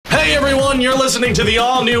You're listening to the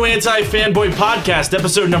all-new Anti-Fanboy Podcast,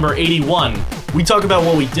 episode number 81. We talk about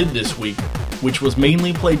what we did this week, which was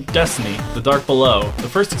mainly play Destiny, The Dark Below, the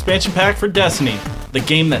first expansion pack for Destiny, the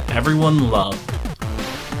game that everyone loved.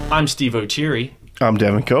 I'm Steve O'Cheery. I'm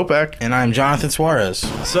Devin Kopak. And I'm Jonathan Suarez.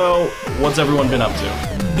 So, what's everyone been up to?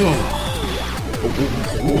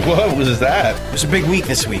 What was that? It was a big week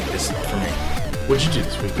this week for me. What'd you do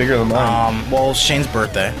this week? Bigger than mine. Well, Shane's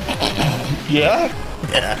birthday. Yeah?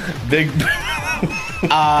 Yeah. Big.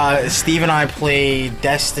 Steve and I played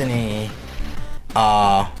Destiny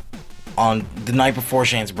on the night before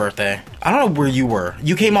Shane's birthday. I don't know where you were.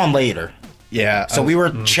 You came on later. Yeah. So we were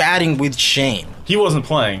chatting with Shane. He wasn't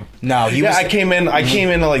playing. No, he was. I came in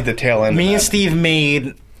to like the tail end. Me and Steve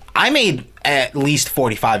I made at least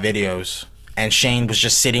 45 videos, and Shane was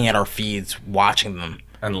just sitting at our feeds watching them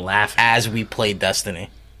And laughing. as we played Destiny.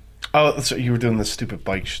 Oh, so you were doing the stupid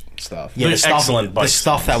bike stuff. Yeah, Excellent the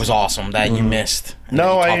stuff that was awesome that you missed. and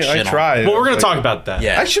No, that you talked I shit on. tried. Well, we're going to talk about that.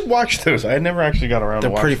 Yeah. I should watch those. I never actually got around to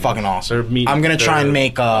They're watching pretty them. fucking awesome. They're I'm gonna try and they're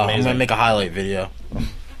make I'm amazing. gonna make a highlight video.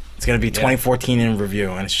 It's gonna be 2014 in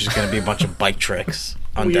review, and it's just gonna be a bunch of bike tricks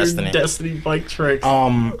on Weird Destiny. Destiny bike tricks.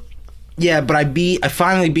 Yeah, but I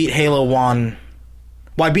finally beat Halo 1.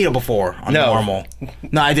 Well, I beat it before on No. normal.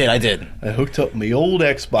 No, I did. I hooked up my old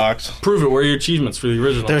Xbox. Prove it. Where are your achievements for the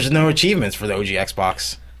original? There's no achievements for the OG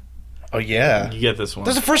Xbox. Oh yeah. You get this one.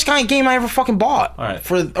 That's the first kind of game I ever fucking bought. All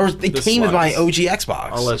right. Or it This came with my slides. OG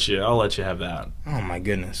Xbox. I'll let you have that. Oh my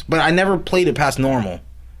goodness. But I never played it past normal.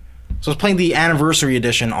 So I was playing the anniversary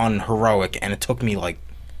edition on Heroic, and it took me like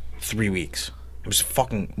 3 weeks. It was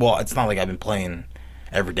fucking... Well, it's not like I've been playing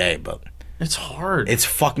every day, but It's hard. it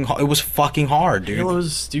was fucking hard, dude. Halo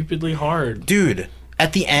is stupidly hard. Dude,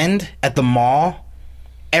 at the end, at the mall,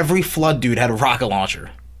 every Flood dude had a rocket launcher.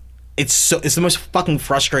 It's the most fucking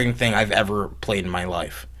frustrating thing I've ever played in my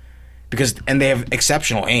life. And they have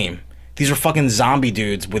exceptional aim. These are fucking zombie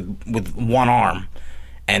dudes with one arm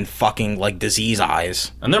and fucking like disease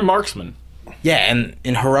eyes. And they're marksmen. Yeah, and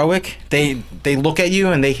in Heroic, they look at you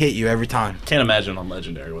and they hit you every time. Can't imagine on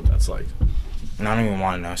Legendary what that's like. And I don't even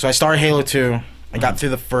want to know. So I started Halo 2. I got through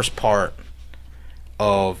the first part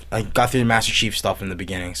I got through the Master Chief stuff in the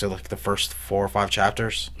beginning. So like the first 4 or 5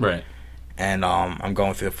 chapters. Right. And I'm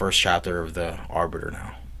going through the first chapter of the Arbiter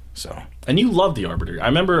now. So And you love the Arbiter. I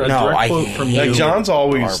remember a No, direct I quote from hate you. Like John's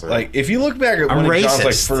always Arbiter. like, if you look back at I'm one of John's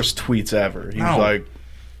like racist. first tweets ever, he was No. like,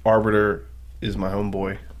 "Arbiter is my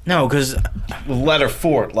homeboy." no, because Letter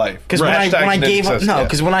for life. when I Hashtag gave up Nipsey, yeah.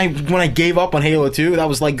 because when I gave up on Halo 2, that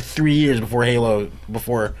was like 3 years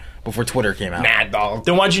before Twitter came out. Nah, dog.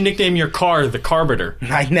 Then why'd you nickname your car the Carbiter?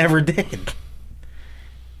 I never did.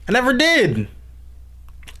 I never did.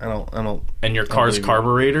 I don't. And your car's believe you.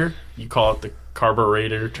 carburetor? You call it the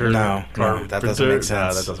carburetor? No, that doesn't make sense.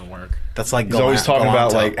 Nah, that doesn't work. That's like He's always talking about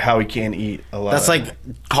Galanta. like how he can't eat a lot. That's of- like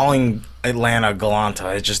calling Atlanta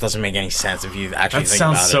Galanta. It just doesn't make any sense if you actually That think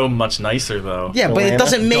sounds about so it. much nicer, though. Yeah, but it Galana?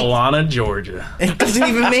 doesn't make Galana, Georgia. it doesn't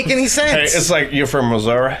even make any Hey, sense. it's like you're from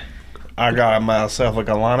Missouri. I got myself a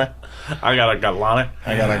Galana. I got a Galana.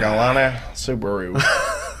 I got a Galana Subaru.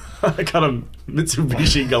 I got a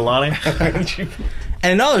Mitsubishi Galana.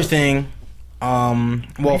 And another thing, well,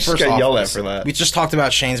 just first got off, yelled at for that. we just talked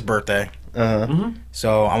about Shane's birthday,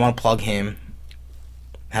 so I want to plug him.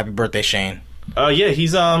 Happy birthday, Shane! Yeah, he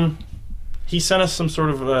sent us some sort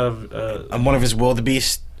of One of his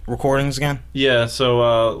wildebeest recordings again. yeah.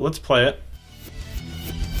 So let's play it.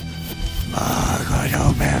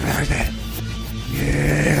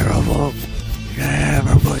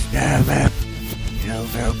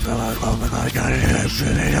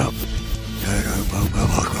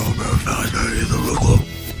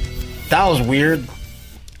 That was weird.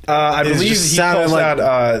 I believe he just sounded calls like-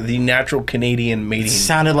 that the natural Canadian mating. It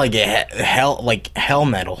sounded like hell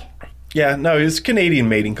metal, Yeah, no, it's Canadian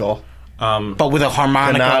mating call. but with a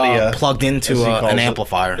harmonica Canadia, plugged as into he calls an it.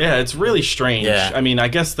 amplifier. Yeah, it's really strange. Yeah. I mean, I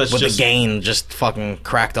guess that's With just the gain just fucking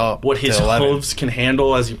cracked up. what his to 11. hooves can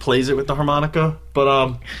handle as he plays it with the harmonica. But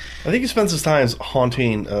I think he spends his time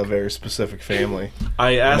haunting a very specific family I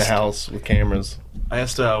in the asked house with cameras.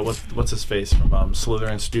 what's his face from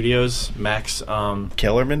Slytherin Studios, Max.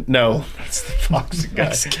 Kellerman? No, that's the Fox guy.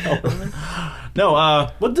 Max Kellerman. No,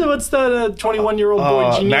 what's that 21-year-old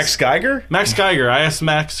boy genius? Max Geiger? Max Geiger. I asked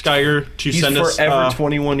Max Geiger to He's send us. forever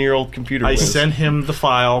 21-year-old computer I whiz. sent him the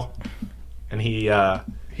file, and he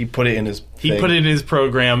put it in his put it in his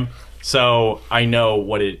program. So I know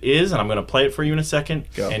what it is, and I'm going to play it for you in a second.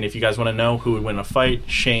 Go. And if you guys want to know who would win a fight,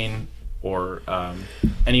 Shane or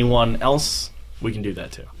anyone else, we can do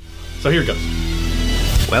that too. So here it goes.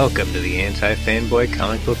 Welcome to the Anti-Fanboy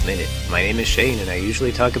Comic Book Minute. My name is Shane, and I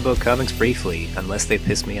usually talk about comics briefly, unless they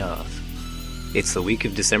piss me off. It's the week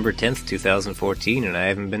of December 10th, 2014, and I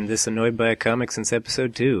haven't been this annoyed by a comic since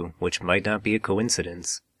episode 2, which might not be a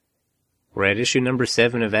coincidence. We're at issue number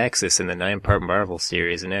 7 of Axis in the 9-part Marvel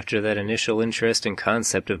series, and after that initial interest and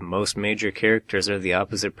concept of most major characters are the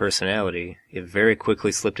opposite personality, it very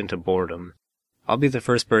quickly slipped into boredom. I'll be the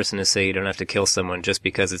first person to say you don't have to kill someone just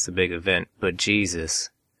because it's a big event, but Jesus.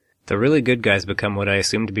 The really good guys become what I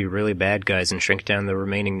assume to be really bad guys and shrink down the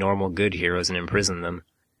remaining normal good heroes and imprison them.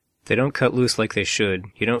 They don't cut loose like they should.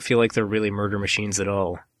 You don't feel like they're really murder machines at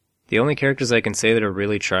all. The only characters I can say that are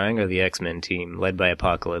really trying are the X-Men team, led by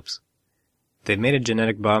Apocalypse. They've made a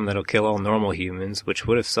genetic bomb that'll kill all normal humans, which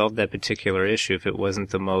would have solved that particular issue if it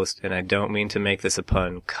wasn't the most, and I don't mean to make this a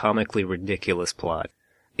pun, comically ridiculous plot.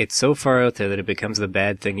 It's so far out there that it becomes the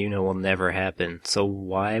bad thing you know will never happen, so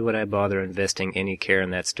why would I bother investing any care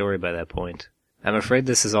in that story by that point? I'm afraid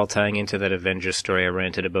this is all tying into that Avengers story I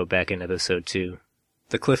ranted about back in episode 2.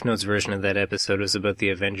 The Cliff Notes version of that episode was about the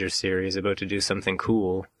Avengers series about to do something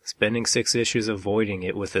cool, spending 6 issues avoiding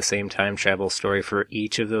it with the same time travel story for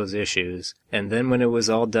each of those issues, and then when it was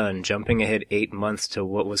all done, jumping ahead 8 months to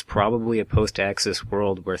what was probably a post-Axis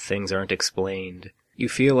world where things aren't explained. You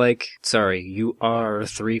feel like, you are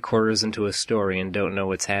 3/4 into a story and don't know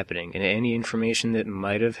what's happening, and any information that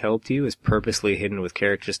might have helped you is purposely hidden with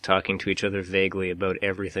characters talking to each other vaguely about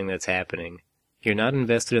everything that's happening. You're not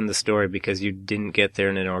invested in the story because you didn't get there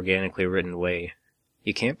in an organically written way.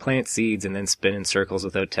 You can't plant seeds and then spin in circles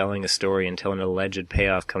without telling a story until an alleged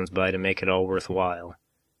payoff comes by to make it all worthwhile.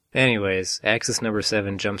 Anyways, Axis number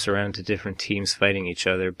 7 jumps around to different teams fighting each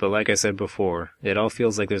other, but like I said before, it all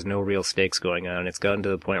feels like there's no real stakes going on, and it's gotten to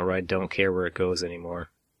the point where I don't care where it goes anymore.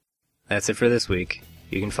 That's it for this week.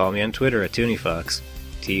 You can follow me on Twitter at ToonieFox,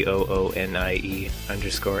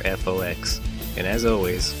 TOONIE_FOX. And as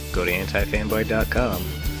always, go to antifanboy.com,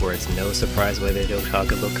 where it's no surprise why they don't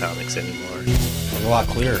talk about comics anymore. It was a lot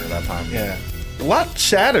clearer at that time. Yeah. A lot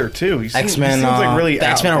sadder, too. X-Men, he seems like really the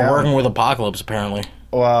X-Men out are down. working with Apocalypse, apparently.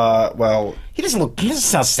 Well, He doesn't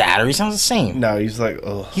sound sadder, he sounds the same. no, he's like,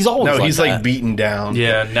 ugh. He's always no, like he's that. like beaten down.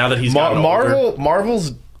 Yeah, now that he's gotten older.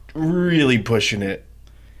 Marvel's really pushing it,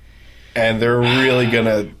 and they're really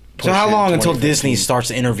gonna. Push So how it long in until 2015? Disney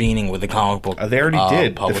starts intervening with the comic book? They already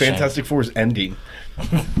did. Publishing? The Fantastic Four is ending,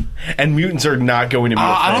 and mutants are not going to be.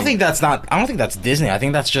 I don't think that's Disney. I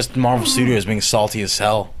think that's just Marvel Studios being salty as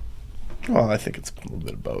hell. Well, I think it's a little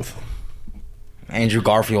bit of both. Andrew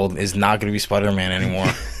Garfield is not going to be Spider-Man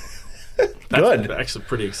anymore. Good. Actually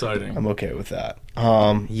pretty exciting. I'm okay with that.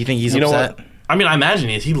 You think he's You know upset? what? I mean, I imagine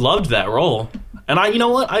he loved that role. And you know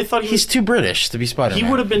what? I thought He's too British to be Spider-Man. he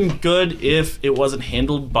would have been good if it wasn't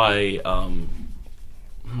handled by,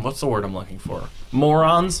 what's the word I'm looking for?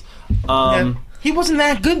 Morons. He wasn't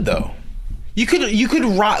that good though. You could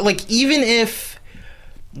like even if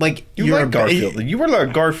like You like Garfield. You were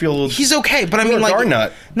like Garfield. He's okay, but I You're mean a like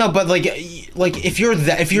Garnut. no, but like if you're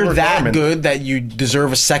You're that Garmin. good that you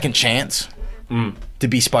deserve a second chance to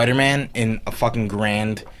be Spider-Man in a fucking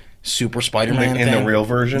grand Super Spider-Man in the thing. real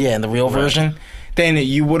version. Yeah, in the real version. Then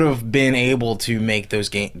you would have been able to make those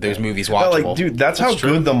movies But watchable. like, dude, that's how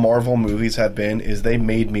true. good the Marvel movies have been. Is they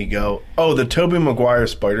made me go, oh, the Tobey Maguire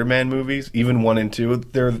Spider-Man movies, even 1 and 2,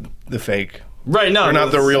 they're the fake. Right, no. They're not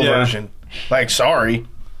the that's- real yeah. version. Like, sorry,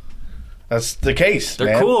 that's the case. They're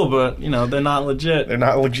man. cool, but, they're not legit. They're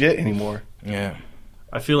not legit anymore. yeah.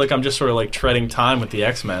 I feel like I'm just sort of like treading time with the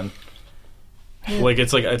X-Men. Like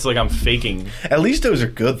it's like I'm faking. At least those are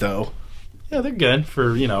good, though. Yeah, they're good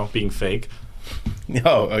for, being fake.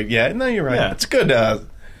 Oh, yeah. No, you're right. Yeah. It's good.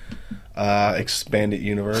 Expanded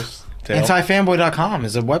universe. tale. Antifanboy.com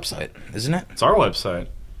is a website, isn't it? It's our website.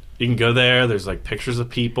 You can go there. There's like pictures of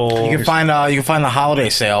people. You can find the holiday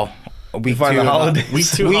sale. Week find two the of holiday- Week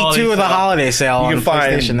two Week holiday 2 of the sale. holiday sale. You on can the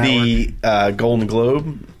find PlayStation Network. the Golden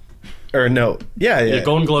Globe, or no, yeah,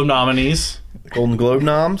 Golden Globe nominees. Golden Globe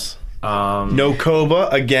noms. No Koba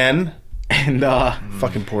again. And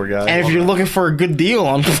Fucking poor guy. and if you're looking for a good deal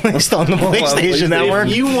on the PlayStation PlayStation. Network,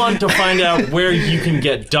 If you want to find out where you can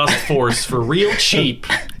get Dust Force for real cheap,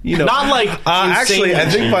 not like actually, I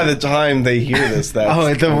think insanely by the time they hear this, that's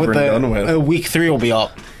over and done with. week 3 will be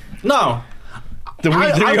up. cheap. No. The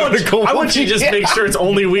week three article. I want you to just make sure it's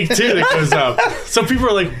only week 2 that goes up. So people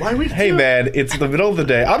are like, why week 2? Hey man, it's the middle of the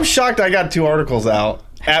day. I'm shocked I got 2 articles out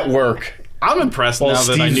at work. I'm impressed While now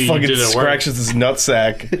that I knew Steve you fucking did it work. scratches his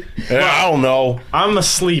nutsack. I don't know. I'm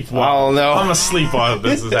asleep. I don't know. I'm asleep while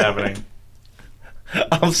this is happening.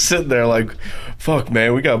 I'm sitting there like, fuck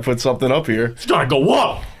man, we gotta put something up here. It's gotta go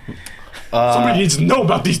up. Somebody needs to know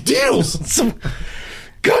about these deals.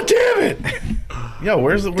 God damn it! Yo,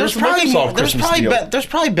 where's the Microsoft Christmas deal? There's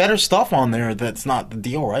probably better stuff on there that's not the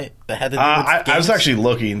deal, right? That had to do with I was actually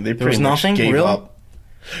looking. They pretty much gave up.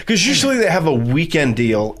 Because usually they have a weekend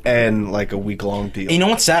deal and like a week-long deal. You know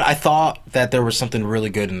what's sad? I thought that there was something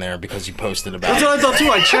really good in there because you posted about That's it. what I thought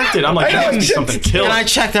too. I checked it. I'm like, that must be something killer. And I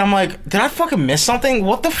checked it. I'm like, did I fucking miss something?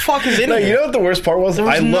 What the fuck is in No, here? you know what the worst part was? There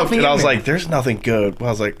was I looked nothing and I in was there. like, "There's nothing good." Well,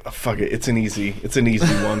 I was like, oh, "Fuck it, it's an easy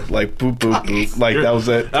one." Like boop boop boop. Like that was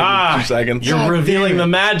it. 2 seconds. You're revealing the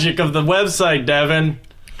magic of the website, Devin.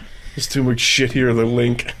 There's too much shit here. The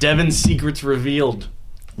link. Devin's secrets revealed.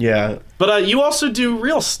 Yeah. But you also do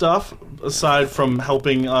real stuff aside from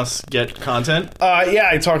helping us get content. Yeah,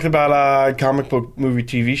 I talked about comic book movie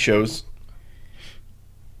TV shows.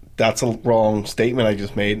 That's a wrong statement I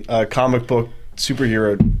just made. Comic book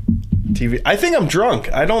superhero TV. I think I'm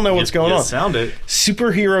drunk. I don't know what's going on. Sound it.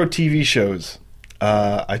 Superhero TV shows.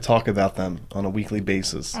 I talk about them on a weekly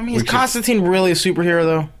basis. I mean, is Constantine really a superhero,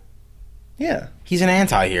 though? Yeah. He's an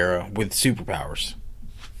anti-hero with superpowers.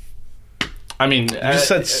 I mean,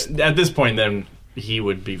 just at this point, then he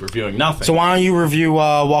would be reviewing nothing. So why don't you review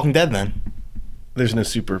Walking Dead, then? There's no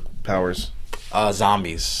superpowers.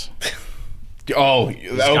 Zombies. Oh, Got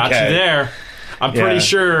you there. I'm pretty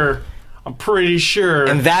sure.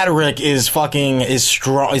 And that Rick is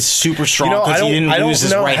strong. Is super strong because he didn't lose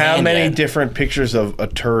his right hand. I don't know how many yet. different pictures of a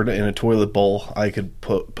turd in a toilet bowl I could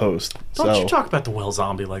post. Don't you talk about the well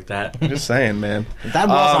zombie like that. I'm just saying, man. That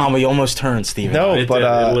was zombie almost turned, Steven. No, It but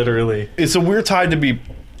did, it literally. it's a weird time to be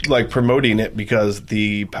like promoting it because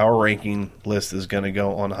the power ranking list is going to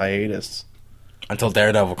go on hiatus. Until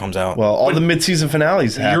Daredevil comes out. Well, all the mid-season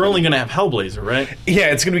finales happen. You're only going to have Hellblazer, right? Yeah,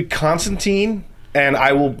 it's going to be Constantine, and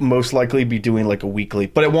I will most likely be doing like a weekly,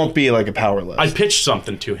 but it won't be like a power list. I pitched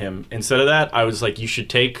something to him. Instead of that, I was like, you should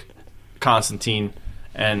take Constantine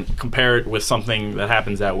and compare it with something that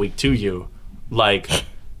happens that week to you. Like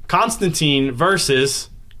Constantine versus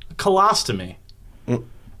Colostomy.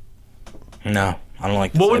 No, I don't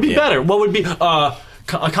like this What would be idea. better? What would be a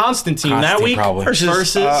Constantine that week probably.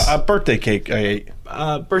 versus a birthday cake I ate.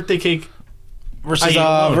 Birthday cake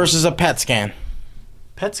Versus a PET scan.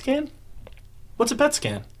 PET scan? What's a PET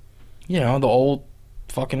scan? You know, the old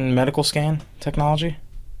fucking medical scan technology.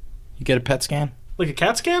 You get a PET scan. Like a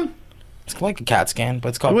CAT scan? It's like a CAT scan, but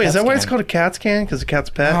it's called Wait, PET is that why it's scan. called a cat scan? Because the cat's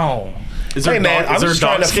pet? No. Is there Hey man, I'm is there just a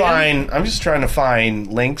trying dog to scan? find. I'm just trying to find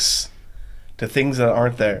links to things that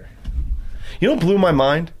aren't there. You know what blew my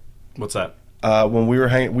mind? What's that? When we were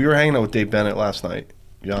hanging out with Dave Bennett last night,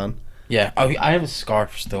 John. Yeah. Oh, I have a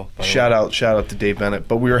scarf still. by the way. Shout out to Dave Bennett.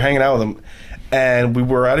 But we were hanging out with him, and we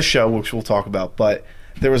were at a show, which we'll talk about. But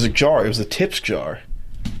there was a jar. It was a tips jar,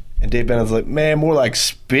 and Dave Bennett's like, "Man, more like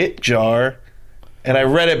spit jar." And I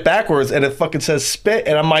read it backwards, and it fucking says spit,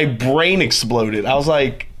 and my brain exploded. I was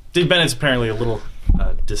like, Dave Bennett's apparently a little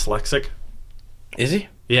dyslexic. Is he?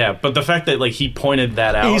 Yeah, but the fact that like he pointed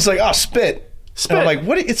that out. he's like, "Oh, spit." Spit. And I'm like,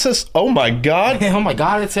 "What?" It says, "Oh my god." Oh my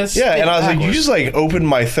god! It says. Yeah, spit and I was like, backwards. "You just like opened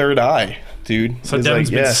my third eye, dude." so It's Devin's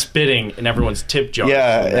like, been yeah. spitting in everyone's tip jar.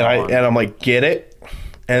 Yeah, and I'm like, "Get it?"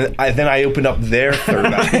 And then I opened up their third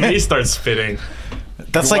eye. he starts spitting.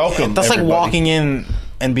 That's You're like welcome, that's everybody. like walking in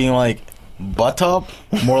and being like, butt tub,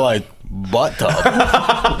 more like butt tub,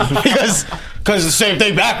 because it's the same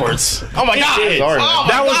thing backwards. Oh my god! is. Sorry, Oh man. my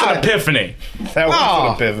That was God. an epiphany. That was Oh.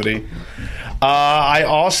 an epiphany. I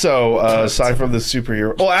also, aside from the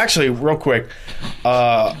superhero, well, actually, real quick,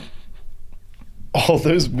 all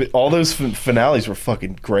those finales were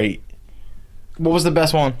fucking great. What was the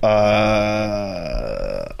best one?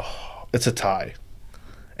 It's a tie.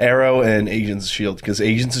 Arrow and Agents of S.H.I.E.L.D. because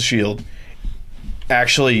Agents of S.H.I.E.L.D.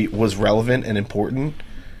 actually was relevant and important,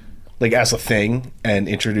 like as a thing, and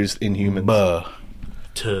introduced Inhumans.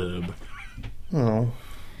 Tub.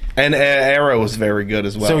 And Arrow was very good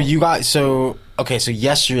as well. So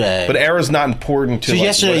yesterday. but Arrow's not important to. So like,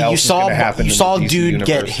 yesterday what else you is gonna happen you in saw the a DC dude get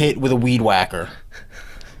universe. hit with a weed whacker,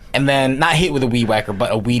 and then not hit with a weed whacker, but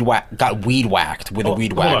got weed whacked with a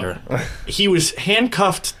weed Hold whacker. on. He was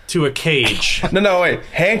handcuffed to a cage. No, wait.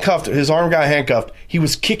 Handcuffed. His arm got handcuffed. He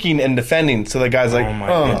was kicking and defending. So the guy's like, Oh my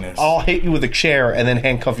goodness. I'll hit you with a chair and then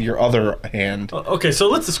handcuff your other hand. Okay, so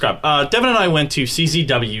let's describe. Devin and I went to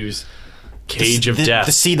CZW's Cage of Death.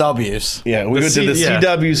 The CWs. Yeah, we went to the yeah.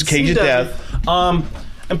 CW's Cage of CW. Death.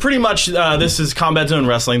 And pretty much this is Combat Zone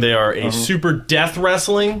Wrestling. They are a super death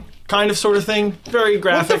wrestling kind of sort of thing. Very What the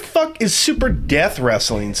graphic. fuck is super death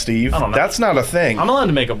wrestling, Steve? I don't know. That's not a thing. I'm allowed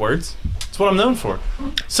to make up words. It's what I'm known for.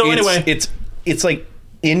 So anyway, it's like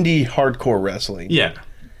indie hardcore wrestling. yeah.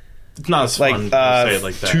 It's not as Like, fun to say it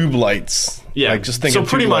like that. tube lights. Yeah. Like, just think so of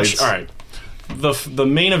pretty tube much, lights. all right. The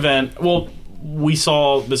main event, well, we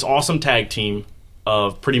saw this awesome tag team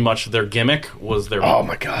of pretty much their gimmick was their. Oh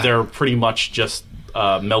my God. They're pretty much just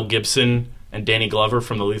Mel Gibson and Danny Glover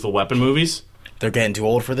from the Lethal Weapon movies. They're getting too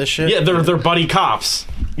old for this shit? Yeah, they're buddy cops.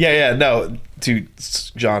 Yeah, no, dude,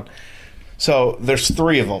 John. So there's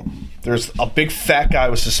 3 of them. There's a big fat guy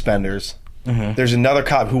with suspenders. Mm-hmm. There's another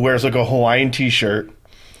cop who wears like a Hawaiian t-shirt,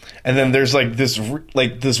 and then there's like this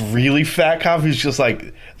really fat cop who's just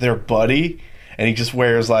like their buddy, and he just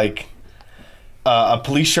wears like a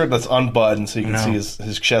police shirt that's unbuttoned so you can see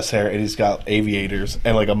his chest hair, and he's got aviators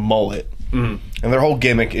and like a mullet. And their whole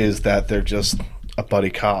gimmick is that they're just a buddy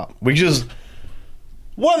cop, which is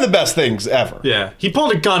one of the best things ever. Yeah, he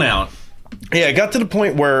pulled a gun out. Yeah, it got to the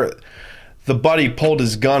point where the buddy pulled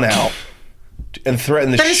his gun out and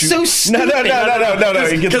threatened to That is shoot. so stupid. No. It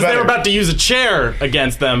gets Because they better. were about to use a chair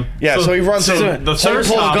against them. Yeah, so he runs. So the third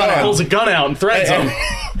cop pulls a gun out and threatens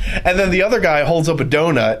him. And then the other guy holds up a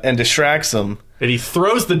donut and distracts him. And he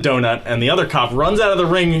throws the donut, and the other cop runs out of the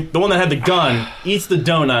ring. The one that had the gun eats the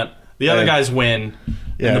donut. The other guys win,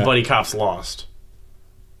 and the buddy cops lost.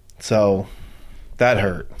 So that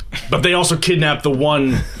hurt. But they also kidnapped the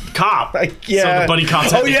one cop. Yeah. So the buddy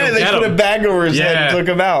cops had to go they get put him. a bag over his head and Yeah. took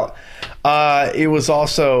him out. It was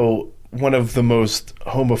also one of the most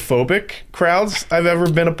homophobic crowds I've ever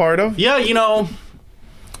been a part of. Yeah, you know,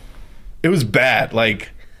 It was bad. Like,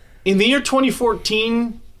 in the year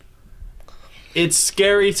 2014, it's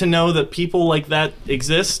scary to know that people like that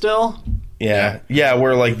exist still. yeah,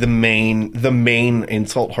 where like the main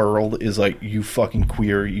insult hurled is like, you fucking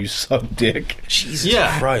queer, you suck dick. Jesus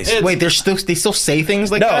Yeah, Christ. it's- Wait, they still say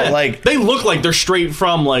things like No, that? like They look like they're straight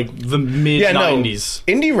from like the mid yeah, no. 90s.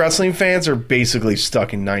 Indie wrestling fans are basically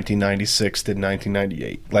stuck in 1996 to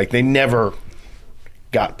 1998. Like they never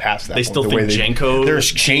got past that. They point. still The think way Jenko There's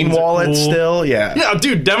chain chains are wallets cool. still. Yeah. Yeah,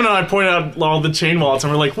 dude, Devin and I pointed out all the chain wallets,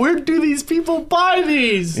 and we're like, where do these people buy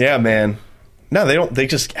these? Yeah, man. No, they don't. They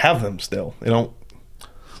just have them still. They don't.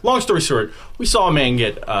 Long story short, we saw a man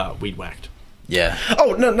get weed whacked. Yeah.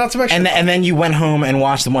 Oh no, not to mention. And then you went home and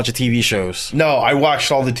watched a bunch of TV shows. No, I watched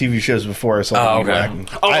all the TV shows before I saw Oh, the okay. Whacking.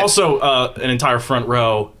 Oh, also, an entire front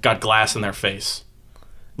row got glass in their face.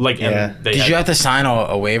 Like, Yeah. and they Did you have to sign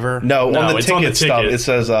a waiver? No, No, on the it's ticket on the stuff, ticket. it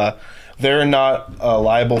says they're not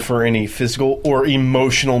liable for any physical or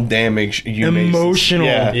emotional damage you may Emotional.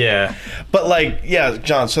 Yeah. Yeah. But like, yeah,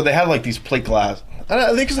 John. So they had like these plate glass.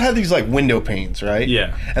 They just had these like window panes, right?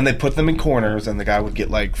 Yeah. And they put them in corners, and the guy would get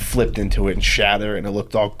like flipped into it and shatter, and it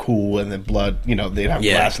looked all cool. And then blood, they'd have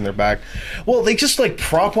Yeah. glass in their back. Well, they just like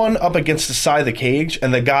prop one up against the side of the cage,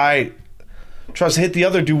 and the guy tries to hit the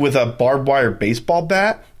other dude with a barbed wire baseball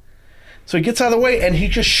bat. So he gets out of the way, and he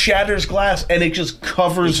just shatters glass, and it just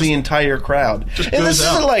covers the entire crowd. And goes this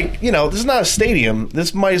out. isn't like this is not a stadium.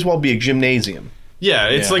 This might as well be a gymnasium. Yeah,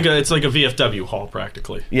 it's Yeah. like a VFW hall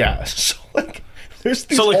practically. Yeah. So like, there's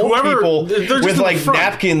these So, like, old whoever- people they're just in with the like front.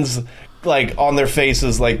 napkins like on their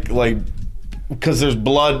faces, like because there's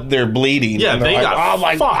blood, they're bleeding. Yeah, and they're they like, got oh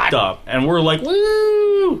my fucked God. up, and we're like,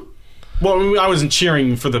 woo! Well, I wasn't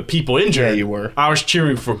cheering for the people injured. Yeah, you were. I was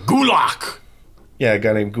cheering for Gulak. Yeah, a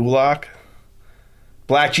guy named Gulak.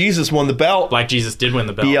 Black Jesus won the belt. Black Jesus did win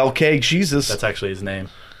the belt. BLK Jesus. That's actually his name.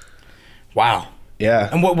 Wow. Yeah.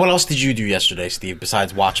 And what else did you do yesterday, Steve,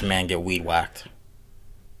 besides watch a man get weed whacked?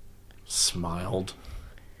 Smiled.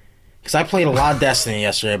 Because I played a lot of Destiny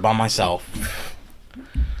yesterday by myself.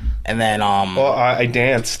 And then Well, I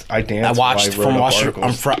danced. I danced. I watched while I from wrote up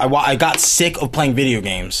Russia. articles. I got sick of playing video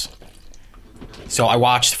games, so I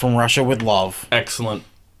watched From Russia with Love. Excellent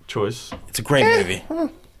choice. It's a great movie.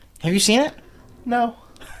 Have you seen it? No.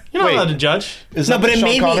 You're not Wait. allowed to judge. Is No, that but the it Sean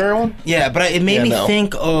made Connery me. one? Yeah, but it made Yeah, me no.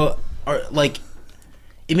 think.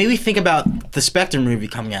 It made me think about the Spectre movie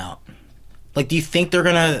coming out. Like, do you think they're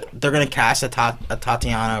gonna cast a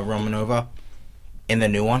Tatiana Romanova in the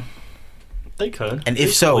new one? They could. And They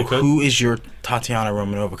if so, totally could. who is your Tatiana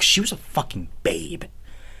Romanova? Because she was a fucking babe.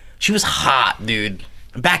 She was hot, dude.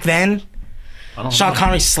 Back then, I don't Sean know.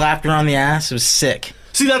 Connery slapped her on the ass. It was sick.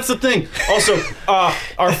 See, that's the thing. Also,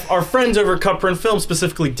 our friends over at Cutprint Film,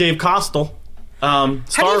 specifically Dave Costel, How do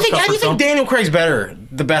star you of think Cutprint Film. Daniel Craig's better?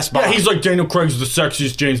 The best Bond? Yeah, he's like, Daniel Craig's the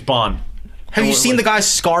sexiest James Bond. Have you we're seen like- the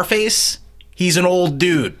guy's Scarface? He's an old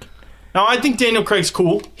dude. Now, I think Daniel Craig's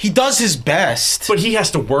cool, He does his best. but he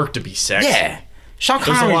has to work to be sexy. Yeah. Sean There's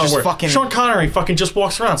a Connery lot of just work. fucking Sean Connery fucking just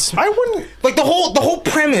walks around. I wouldn't. like the whole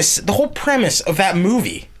premise of that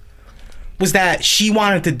movie was that she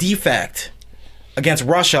wanted to defect against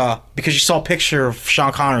Russia because she saw a picture of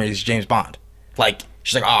Sean Connery as James Bond. Like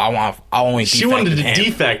she's like, oh, I only She defect wanted with to him.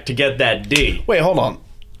 defect to get that D. Wait, hold on.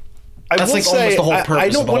 That's will like almost say, the whole I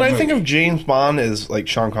purpose don't. of the When whole I think movie. of James Bond as like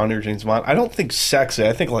Sean Connery or James Bond, I don't think sexy.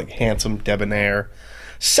 I think like handsome, debonair.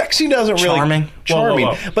 Sexy doesn't really Charming. charming,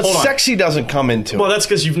 Whoa, whoa, whoa. but Hold on. sexy doesn't come into Well, it. that's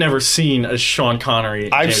because you've never seen a Sean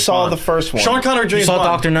Connery. I James saw Bond. the first one. Sean Connery, You James saw Bond.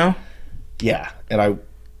 Doctor No? Yeah, and I.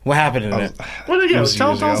 What happened in it? What did it It go? was Tell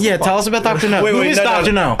years ago. us. Yeah, tell us about Doctor No. Who is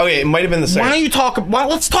Doctor No? Okay, it might have been the same. Why don't you talk?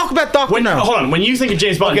 Let's talk about Doctor Wait, No. hold on. When you think of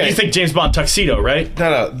James Bond, Okay. you think James Bond tuxedo, right?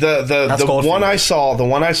 No, the That's one Goldfinger. I saw, That's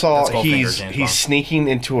Goldfinger, he's James he's Bond. sneaking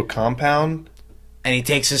into a compound. And he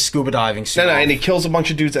takes his scuba diving suit. No, off. and he kills a bunch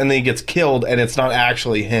of dudes, and then he gets killed, and it's not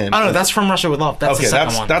actually him. I don't know. That's From Russia with Love. That's okay, the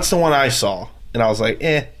second one. that's the one I saw, and I was like,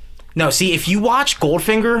 eh. No, see, if you watch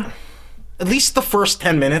Goldfinger, at least the first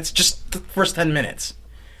 10 minutes, just the first 10 minutes,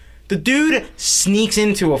 the dude sneaks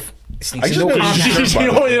into a I just know compound. he's-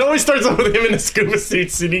 It always starts off with him in a scuba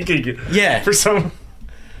suit sneaking. Yeah. For some.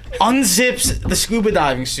 unzips the scuba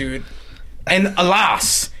diving suit, and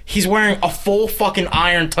alas, he's wearing a full fucking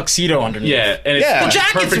iron tuxedo underneath. Yeah, and it's Yeah. like The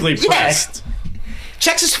jacket's- perfectly yeah. pressed.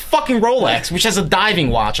 Checks his fucking Rolex, which has a diving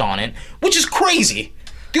watch on it, which is crazy.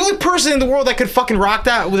 The only person in the world that could fucking rock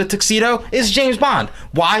that with a tuxedo is James Bond.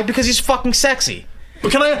 Why? Because he's fucking sexy.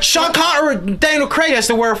 But can I? Sean Connery or Daniel Craig has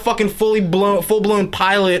to wear a fucking full-blown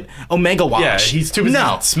pilot Omega watch. Yeah, he's too busy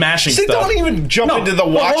smashing See, stuff. don't even jump into the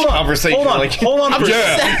watch hold on, conversation. Hold on, like, hold on. I'm for-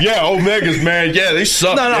 just yeah, yeah, Omegas, man, yeah, they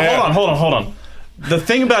suck. No, yeah. hold on. The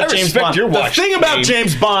thing about I James respect Bond, your the watch thing about game.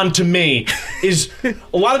 James Bond to me is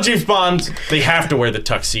a lot of James Bonds they have to wear the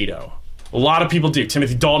tuxedo. A lot of people do.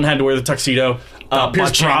 Timothy Dalton had to wear the tuxedo. Pierce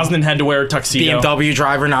Butch and Brosnan had to wear a tuxedo. BMW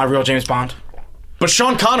driver, not a real James Bond. But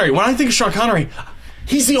Sean Connery, when I think of Sean Connery,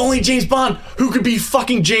 he's the only James Bond who could be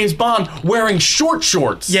fucking James Bond wearing short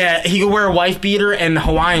shorts. Yeah, he could wear a wife beater and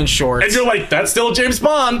Hawaiian shorts. And you're like, that's still James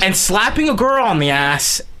Bond. and slapping a girl on the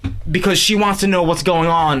ass because she wants to know what's going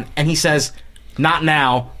on, and he says, "Not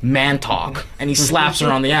now, man talk," and he slaps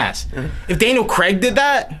her on the ass. If Daniel Craig did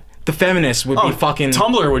that, the feminists would be fucking.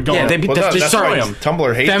 Tumblr would go Yeah, on. they'd be Well, just that's sorry. right.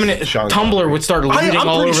 Tumblr hates Sean Tumblr Connery. would start looting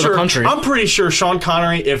all over the country. I'm pretty sure Sean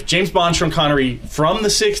Connery, if James Bond Sean Connery from the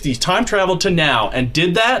 60s time traveled to now and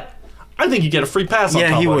did that, I think he'd get a free pass on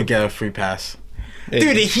yeah, Tumblr. he would get a free pass.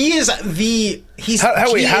 Dude, he is the he's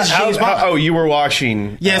Wait, he is James Bond. oh, you were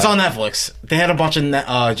watching? Yeah, it's on Netflix. They had a bunch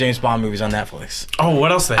of James Bond movies on Netflix. Oh,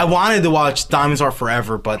 what else they I wanted to watch Diamonds Are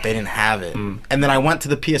Forever, but they didn't have it. And then I went to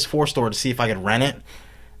the PS4 store to see if I could rent it,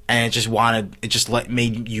 and it just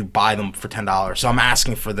made you buy them for $10. So I'm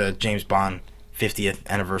asking for the James Bond 50th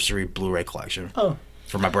anniversary Blu-ray collection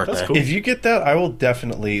for my birthday. That's cool. If you get that, I will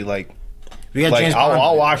definitely We got James Bond.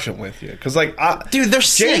 I'll watch it with you because Dude, they're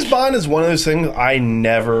James sick. Bond is one of those things I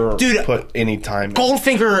never Dude, put any time in.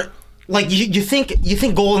 Goldfinger, like you think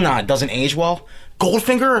GoldenEye doesn't age well?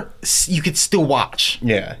 Goldfinger, you could still watch.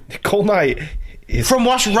 Yeah, Goldeneye is From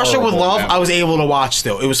Russia with horrible Love, now. I was able to watch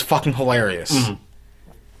still. It was fucking hilarious.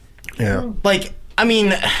 Yeah. Like, I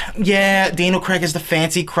mean, yeah, Daniel Craig has the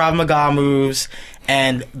fancy Krav Maga moves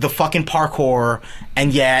and the fucking parkour,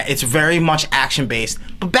 and yeah, it's very much action based.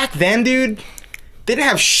 But back then, dude, they didn't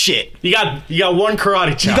have shit. You got one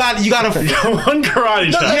karate chop. You got You to. got one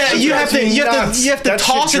karate chop. Yeah, you have to That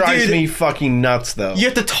toss shit a drives dude. me fucking nuts though. You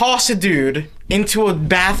have to toss a dude into a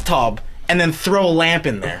bathtub and then throw a lamp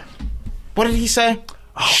in there. What did he say?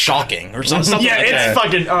 Shocking or something. Yeah, like it's that.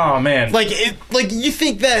 fucking. Oh man. Like you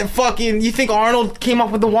think Arnold came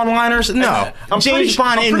up with the one-liners? No, James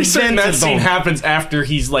Bond I'm pretty certain that invented scene them. happens after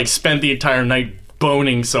he's like spent the entire night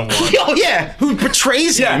boning someone. Oh yeah, who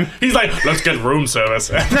betrays Yeah, him? he's like, let's get room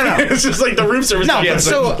service. No, no. it's just like the room service. No, She but has,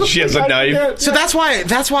 so- she has a knife. So that's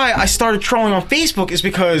why I started trolling on Facebook is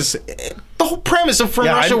because the whole premise of From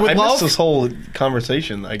Yeah, Russia with I Love. missed this whole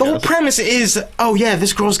conversation. I The whole guess. premise is, oh yeah,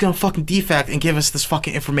 this girl's gonna fucking defect and give us this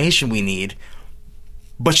fucking information we need.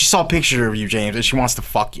 But she saw a picture of you, James, and she wants to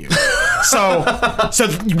fuck you. so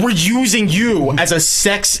we're using you as a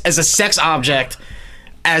sex object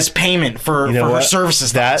as payment for You know her what?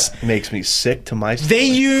 services. That makes me sick to my stomach.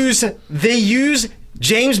 They use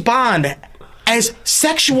James Bond as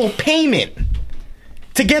sexual payment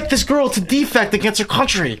to get this girl to defect against her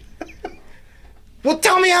country. Well,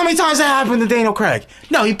 tell me how many times that happened to Daniel Craig.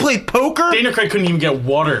 No, he played poker. Daniel Craig couldn't even get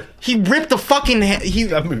water. He ripped the fucking.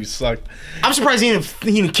 That movie sucked. I'm surprised he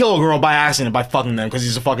didn't kill a girl by accident by fucking them because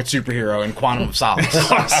he's a fucking superhero in Quantum of Solace.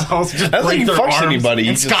 Just I don't break think he their fucks arms. anybody.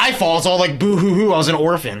 And He just, Skyfall, it's all like boo hoo hoo. I was an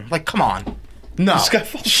orphan. Like, come on. No.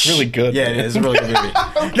 Skyfall's really good. Yeah, it is a really good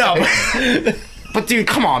movie. No, but dude,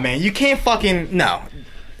 come on, man. You can't fucking no.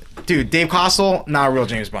 Dude, Dave Costel, not a real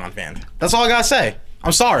James Bond fan. That's all I gotta say.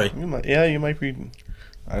 I'm sorry. You might be.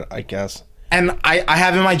 I guess. And I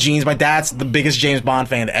have in my genes, my dad's the biggest James Bond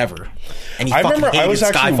fan ever. And he I fucking remember I hated was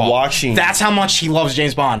actually Skyfall. watching- That's how much he loves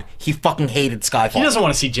James Bond. He fucking hated Skyfall. He doesn't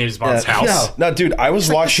want to see James Bond's house. No, dude, I was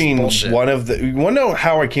like watching this bullshit. one of the. You want to know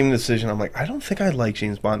how I came to the decision? I'm like, I don't think I like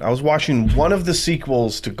James Bond. I was watching one of the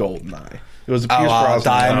sequels to GoldenEye. It was a Pierce Brosnan.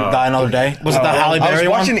 Die Another Day. Was it the Halle I was Berry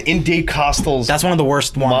watching one? it in Dave Costel's. That's one of the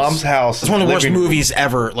worst ones. Mom's house. That's one of the worst living room. movies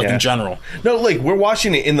ever, like Yeah. in general. No, like we're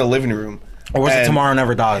watching it in the living room. Or was it and Tomorrow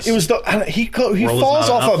Never Dies? It was the he World is falls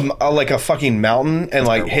not off enough. like a fucking mountain and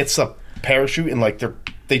like terrible. hits a parachute and like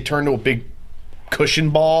they turn to a big cushion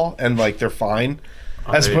ball and like they're fine,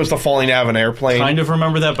 as opposed to falling out of an airplane. Kind of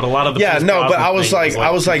remember that, but a lot of the Yeah, Pierce no, but Brosnan I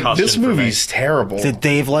was thing like, this concussion for me. movie's terrible. Did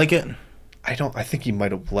Dave like it? I think he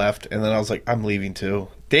might have left, and then I was like, I'm leaving too.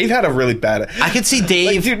 Dave had a really bad. I could see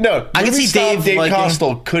Dave. Like, dude, no, I could movie see stop Dave liking.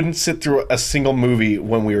 Costel couldn't sit through a single movie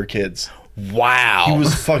when we were kids. Wow. He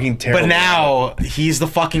was fucking terrible. But now he's the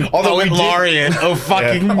fucking Although we poet did- laureate of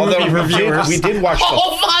fucking Yeah. Although movie reviewers. we did watch.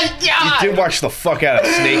 Oh my god! We did watch the fuck out of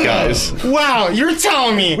Snake Eyes. Wow, you're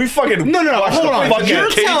telling me We fucking no, watched hold the on. fucking You're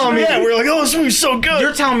Cage telling me Yeah, we were like, oh, this movie's so good.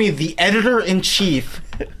 you're telling me the editor in chief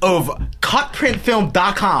of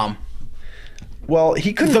cutprintfilm.com, Well,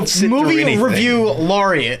 he couldn't the sit through movie anything. review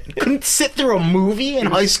laureate, couldn't sit through a movie in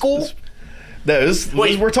high school. No,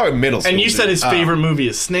 we're talking middle school. And you dude. said his favorite movie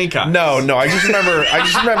is Snake Eyes. No, I just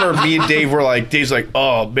remember me and Dave were like, Dave's like,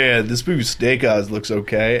 oh man, this movie Snake Eyes looks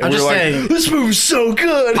okay. And I'm we just were like, saying- this movie's so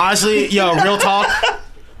good. Honestly, yo, real talk.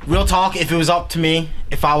 If it was up to me,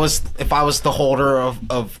 if I was the holder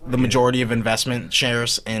of the majority of investment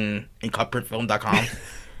shares in cutprintfilm.com,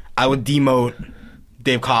 I would demote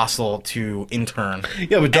Dave Costel to intern.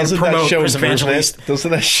 Yeah, but doesn't and that promote show Chris Evangelista? Doesn't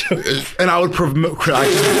that show? And I would promote.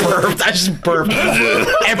 I just burped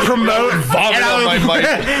and promote. Vomit on my mic.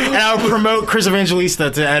 And I would promote Chris Evangelista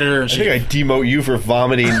to editor in I chief. think I demote you for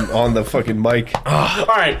vomiting on the fucking mic. All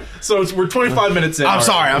right, so we're 25 minutes in. I'm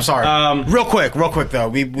sorry. Real quick though.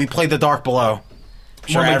 We played The Dark Below.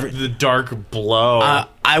 Sure, The Dark Blow.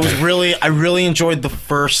 I really enjoyed the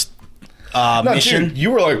first No, mission. dude, you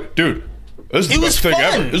were like, dude, this is the It best was thing fun.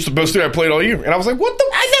 ever. This is the best thing I played all year. And I was like, what the?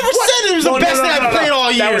 I never said it was No, the no, best no, thing no, I've no. played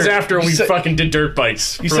all year. That was after we said- fucking did dirt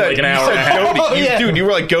bikes for You said like an hour and a you said half. Goaty. Yeah. Dude, you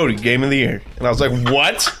were like Goaty, game of the year. And I was like,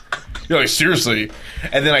 what? You're like, seriously?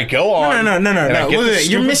 And then I go on. No. and I get Wait, the you're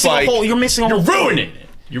stupid missing bike. a whole. You're missing a whole. You're ruining it.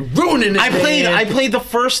 You're ruining it. I played the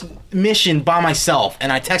first mission by myself,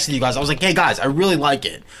 and I texted you guys. I was like, "Hey guys, I really like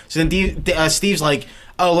it." So then Steve's like,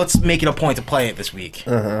 "Oh, let's make it a point to play it this week."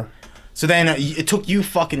 So then it took you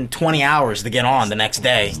fucking 20 hours to get on the next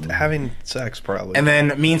day, Having sex, probably. and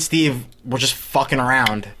then me and Steve were just fucking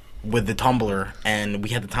around with the tumbler, and we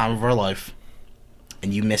had the time of our life.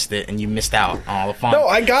 And you missed it, and you missed out on all the fun. No,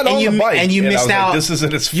 I got and on you, the bike, and you and I missed was like, out. this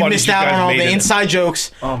isn't as You funny missed as you out guys on all made the it. inside jokes.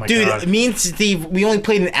 Oh my Dude, God. me and Steve, we only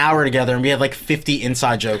played an hour together, and we had like 50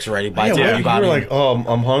 inside jokes already by the time yeah. you got you were in. like, oh,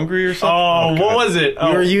 I'm hungry or something. Oh, what was it? Oh,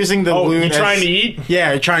 You were using the Oh, loot you as- trying to eat? Yeah,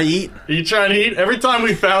 you're trying to eat. Are you trying to eat? Every time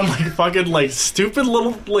we found like fucking like stupid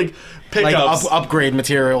little like Like pickups. upgrade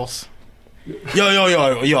materials.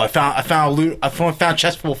 Yo! I found loot. I found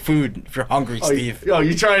chest full of food. If you're hungry, Steve, Oh,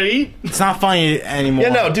 you trying to eat? it's not funny anymore. Yeah,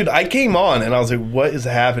 no, dude, I came on and I was like, what is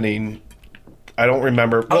happening? I don't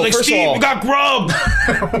remember. I was like, first Steve, of all, we got grub.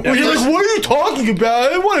 You're like, what are you talking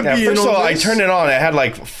about? I want to yeah, be first in of all all, I this. turned it on. I had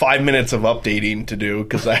like 5 minutes of updating to do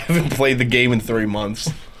because I haven't played the game in 3 months.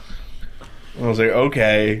 And I was like,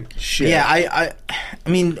 okay, shit. Yeah, I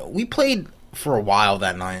mean, we played for a while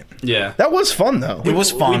that night. Yeah. That was fun though. It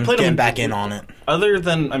was fun played getting them- back in on it. Other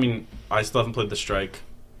than, I mean, I still haven't played the Strike.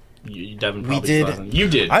 Devin probably did. still hasn't. You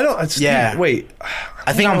did. I don't. Steve, Yeah. Wait.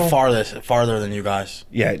 I think I'm farther than you guys.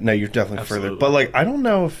 Yeah. No, you're definitely Absolutely. further. But like, I don't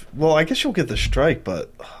know if. Well, I guess you'll get the strike,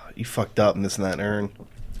 but you fucked up and this and that and Aaron.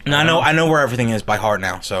 And I know where everything is by heart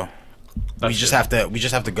now. So That's we just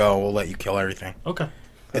good. have to go. We'll let you kill everything. Okay.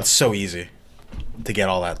 It's so easy to get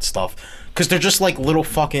all that stuff because they're just like little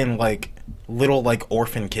fucking little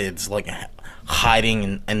orphan kids like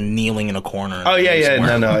hiding and kneeling in a corner. Oh yeah, yeah.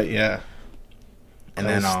 somewhere. No, yeah. And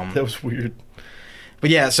That then was, that was weird. but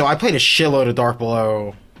yeah, so I played a shitload of Dark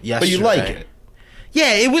Below But yesterday. you like it.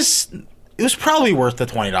 Yeah, it was probably worth the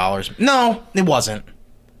 $20. No, it wasn't.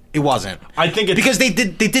 It wasn't. I think it's Because they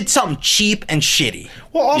did something cheap and shitty.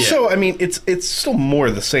 Well, also, I mean, it's still more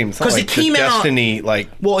of the same. It's not 'Cause like it came the out- Destiny, like.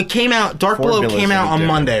 Well, it came out. Dark Below Formula's came out really on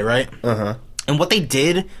different. Monday, right? Uh huh. And what they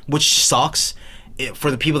did, which sucks, for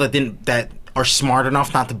the people that are smart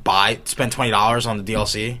enough not to spend $20 on the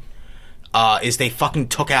DLC, is they fucking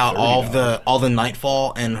took out all the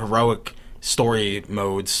Nightfall and heroic story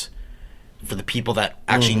modes for the people that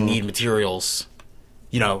actually need materials.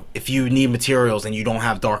 You know, if you need materials and you don't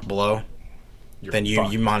have Dark Below, then you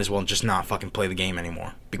fucked. might as well just not fucking play the game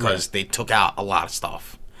anymore because they took out a lot of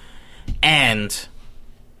stuff. And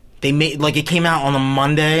they made, like, it came out on a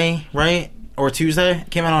Monday, right? Or Tuesday? It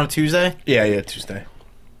came out on a Tuesday? Yeah, Tuesday.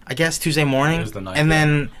 I guess Tuesday morning. It was the 9th, and yeah.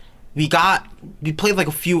 then we played like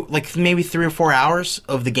a few, like maybe 3 or 4 hours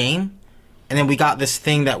of the game. And then we got this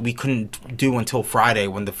thing that we couldn't do until Friday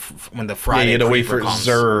when the Yeah, Friday you had to wait creeper for comes.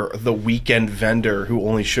 Zur, the weekend vendor who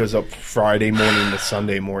only shows up Friday morning to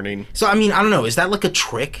Sunday morning. So, I mean, I don't know. Is that like a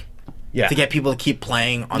trick Yeah. to get people to keep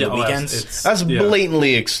playing on the weekends? That's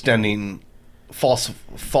blatantly extending,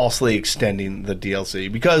 falsely extending the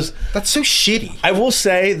DLC. Because That's so shitty. I will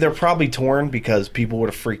say they're probably torn because people would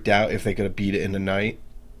have freaked out if they could have beat it in the night.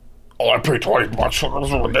 Oh, I paid $20. That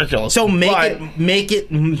was ridiculous. So But- make it,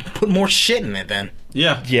 put more shit in it then.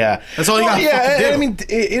 Yeah. Yeah, That's all you gotta yeah, fucking do. I mean,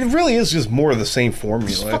 it really is just more of the same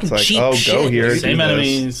formula. fucking It's like, cheap oh, shit, go here, dude. do Same this.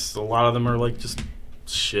 enemies. A lot of them are like just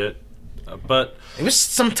shit. But It was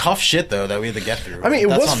some tough shit though that we had to get through. I mean, it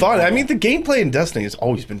That's was fun. I unbelievable. mean, the gameplay in Destiny has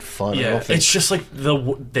always been fun. I yeah, don't think it's just like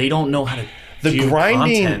they don't know how to the do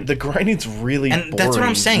grinding. content. The grinding's really And boring. that's what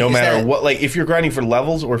I'm saying, No is matter that- what, like if you're grinding for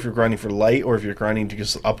levels, or if you're grinding for light, or if you're grinding to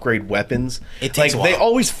just upgrade weapons, It takes like a they while.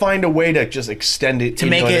 always find a way to just extend it to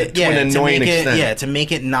make it to an annoying extent. to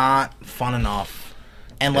make it not fun enough.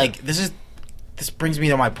 And like this brings me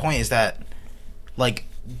to my point is that like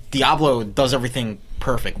Diablo does everything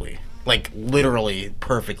perfectly. Like literally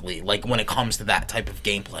perfectly, like when it comes to that type of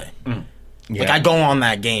gameplay. Like Yeah. I go on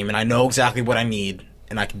that game and I know exactly what I need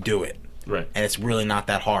and I can do it. Right. And it's really not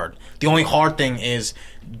that hard. The only hard thing is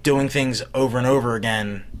doing things over and over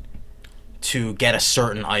again to get a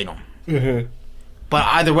certain item. Mm-hmm. But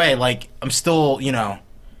either way, like I'm still, I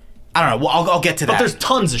don't know. Well, I'll get to that. But there's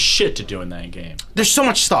tons of shit to do in that game. There's so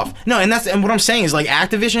much stuff. No, and what I'm saying is like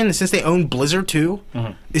Activision, since they own Blizzard too,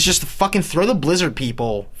 Mm-hmm. is just to fucking throw the Blizzard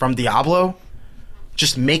people from Diablo,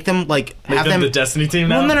 just make them like Make have them them the Destiny team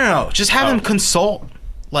now? Well, no. Just have Oh. them consult,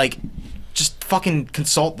 like, just fucking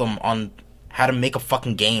consult them on how to make a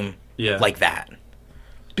fucking game Yeah. like that.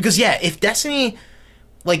 Because yeah, if Destiny,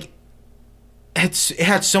 like, it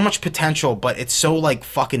had so much potential, but it's so like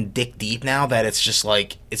fucking dick deep now that it's just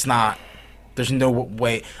like it's not. There's no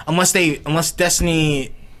way unless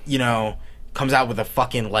Destiny, comes out with a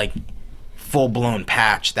fucking like full blown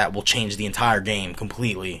patch that will change the entire game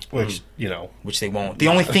completely, Which which they won't. The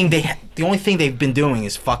only thing they've been doing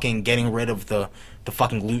is fucking getting rid of the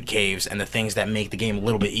fucking loot caves and the things that make the game a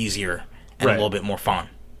little bit easier and Right. a little bit more fun.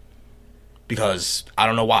 Because I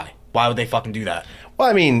don't know why. Why would they fucking do that? well,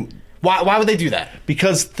 I mean, Why would they do that?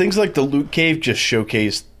 because things like the loot cave just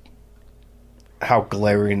showcased how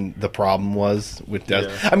glaring the problem was with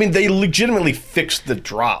Destiny. Yeah. I mean, they legitimately fixed the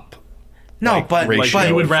drop. No, Like, but ratio Like,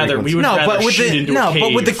 and we would rather shoot into a cave.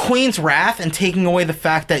 but with the Queen's Wrath and taking away the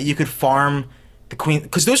fact that you could farm the Queen,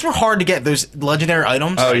 because those were hard to get, those legendary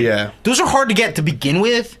items. Oh, yeah. Those were hard to get to begin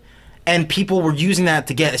with, and people were using that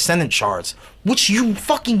to get Ascendant shards, which you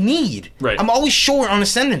fucking need. Right. I'm always short on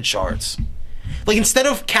Ascendant shards. Like, instead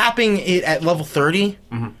of capping it at level 30,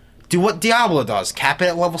 do what Diablo does. Cap it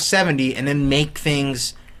at level 70, and then make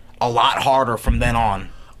things a lot harder from then on.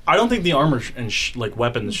 I don't think the armor and like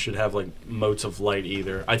weapons should have like motes of light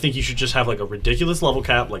either. I think you should just have like a ridiculous level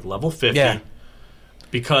cap, like level 50. Yeah.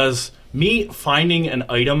 Because me finding an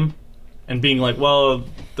item and being like, well,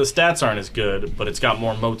 the stats aren't as good, but it's got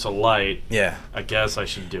more motes of light. Yeah. I guess I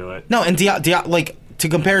should do it. No, and like to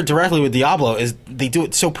compare it directly with Diablo is they do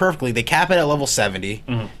it so perfectly. They cap it at level 70,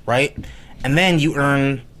 right? And then you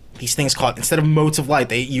earn these things called, instead of motes of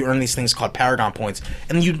light, you earn these things called Paragon points,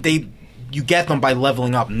 and you get them by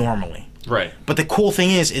leveling up normally. Right. But the cool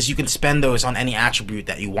thing is you can spend those on any attribute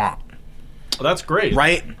that you want, Well, that's great.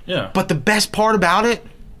 right? Yeah. But the best part about it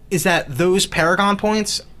is that those Paragon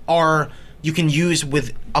points you can use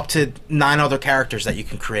with up to 9 other characters that you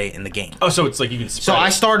can create in the game. Oh, so it's like you can spread So I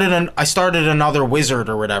it. started another wizard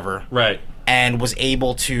or whatever. Right. And was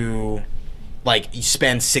able to like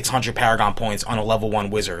spend 600 Paragon points on a level 1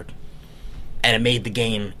 wizard, and it made the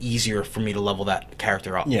game easier for me to level that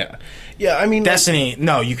character up. Yeah. I mean, Destiny,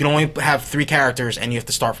 no, you can only have 3 characters and you have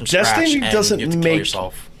to start from scratch. Destiny and doesn't you have to kill make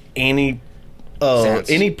yourself.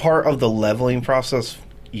 any part of the leveling process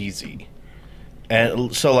easy.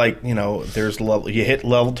 And so, like, there's level. You hit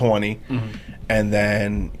level 20, and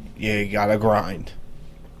then you gotta grind.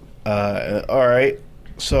 All right.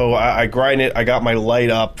 So I grind it. I got my light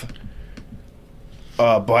up,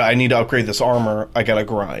 but I need to upgrade this armor. I gotta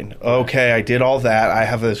grind. Okay, I did all that. I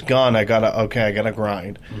have this gun. I gotta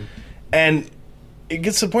grind. And it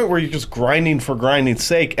gets to the point where you're just grinding for grinding's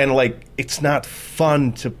sake, and like it's not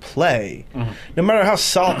fun to play. No matter how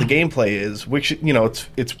solid the gameplay is, which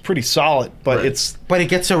it's pretty solid, but Right. But it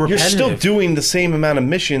gets so you're repetitive. still doing the same amount of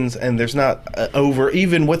missions, and there's not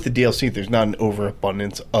even with the DLC, there's not an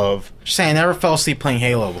overabundance of Just saying, I never fell asleep playing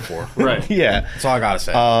Halo before. Right. yeah. That's all I gotta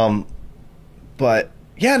say. But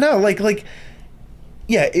yeah, no, like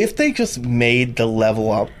yeah, if they just made the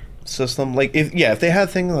level up system, like if they had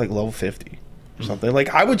things like level 50 or something, like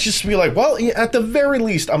I would just be like, well, yeah, at the very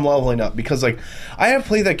least I'm leveling up, because like I have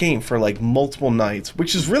played that game for like multiple nights,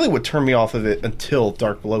 which is really what turned me off of it until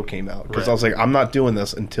Dark Below came out, because I was like, I'm not doing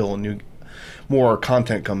this until more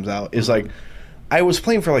content comes out. Is like I was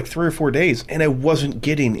playing for like 3 or 4 days and I wasn't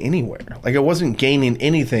getting anywhere. Like I wasn't gaining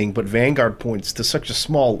anything but Vanguard points to such a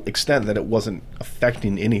small extent that it wasn't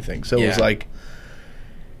affecting anything. So it was Yeah. like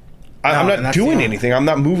and I'm not that's doing the- anything. I'm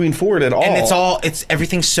not moving forward at all. And it's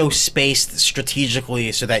everything's so spaced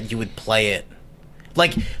strategically so that you would play it.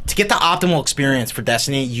 Like, to get the optimal experience for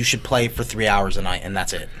Destiny, you should play for 3 hours a night, and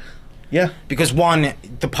that's it. yeah. Because one,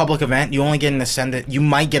 the public event, you only get an Ascendant. You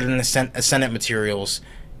might get an Ascendant materials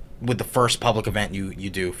with the first public event you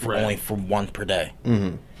do for Right. only for one per day,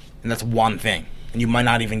 and that's one thing. And you might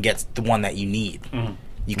not even get the one that you need.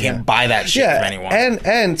 You can't buy that shit from anyone.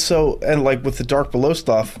 and like with the Dark Below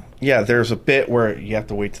stuff, yeah, there's a bit where you have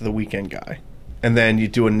to wait to the weekend guy, and then you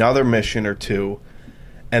do another mission or two,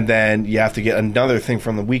 and then you have to get another thing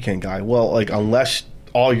from the weekend guy. Well, like unless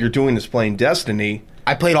all you're doing is playing Destiny,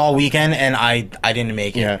 I played all weekend and I didn't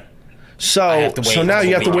make it. yeah. So have to wait so now until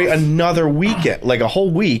you have to the wait week. another weekend, like a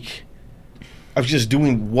whole week of just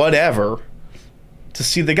doing whatever to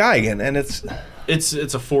see the guy again, and it's It's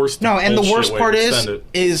a forced. No, and the bullshit worst way part to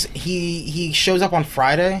is extend it. he shows up on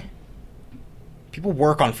Friday. People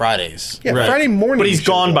work on Fridays. yeah, Right. Friday morning. But he he's shows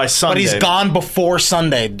gone up. by Sunday. But he's gone before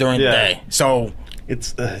Sunday during Yeah. the day. So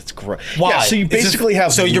It's great. Why? Yeah, so you It's just- basically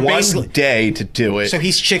have so you're one basically- day to do it. so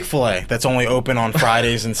he's Chick-fil-A that's only open on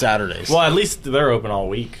Fridays and Saturdays. Well, at least they're open all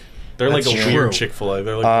week. They're like That's a true. weird Chick-fil-A.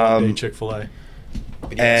 They're like one day Chick-fil-A.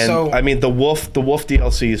 And so I mean, the Wolf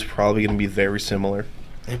DLC is probably going to be very similar.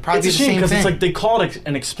 it'd probably It's a be the shame same because thing. it's like they call it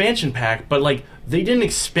an expansion pack, but like they didn't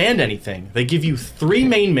expand anything. They give you 3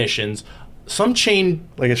 main missions, some chain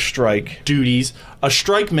Like a strike. duties, a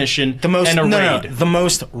strike mission, the most and a raid. the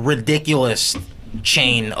most ridiculous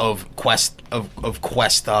chain of quest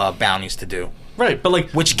bounties to do, Right, but like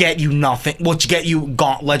which get you nothing, which get you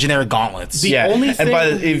legendary gauntlets. The only and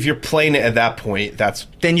thing- if you're playing it at that point, that's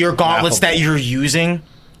Then your gauntlets that laughable. you're using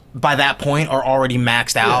by that point are already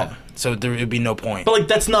maxed out, Yeah. so there would be no point. but like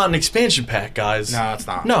that's not an expansion pack, guys. No, it's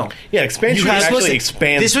not. No. yeah. Expansion This actually was-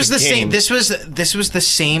 expands. This was the same. game. This was the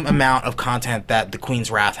same amount of content that the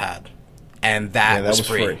Queen's Wrath had, and that, was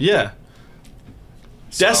free. Yeah.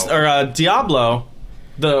 So- Diablo,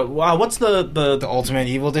 what's The the Ultimate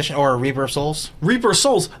Evil Edition or Reaper of Souls. Reaper of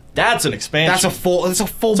Souls? That's an expansion. That's a full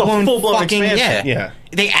blown full-blown fucking expansion. Yeah.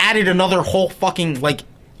 They added another whole fucking like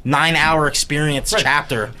 9-hour experience Right.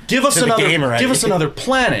 chapter. Give us to the another. game already. Give us another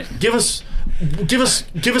planet. Give us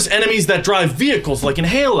enemies that drive vehicles like in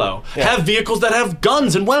Halo. Have vehicles that have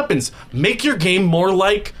guns and weapons. Make your game more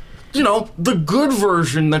like, the good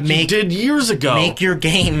version that you did years ago. Make your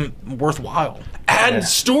game worthwhile. Add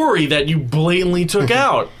story that you blatantly took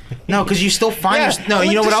out. No, because you still find Yeah,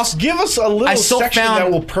 you know what just else? Give us a little I still section found-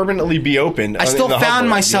 that will permanently be open. I still in the found hub world,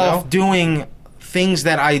 myself you know? doing things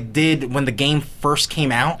that I did when the game first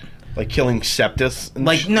came out. like killing Septus. And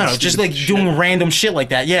Like no, just like shit. doing random shit like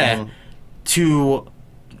that. Yeah, to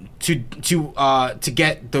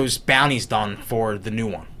get those bounties done for the new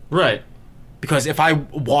one. Right. Because if I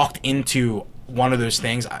walked into one of those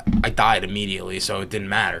things, I died immediately, so it didn't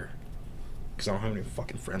matter. Because I don't have any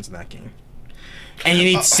fucking friends in that game. And you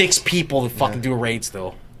need 6 people to fucking do a raid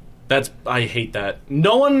still. I hate that.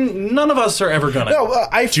 None of us are ever gonna. No,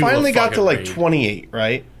 I do a finally got to fucking like raid. 28,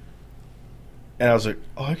 right? And I was like,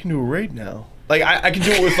 oh, I can do a raid now. Like I can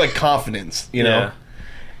do it with like confidence, you know. Yeah.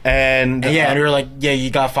 And And and we were like, yeah, you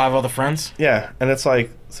got 5 other friends? yeah, and it's like,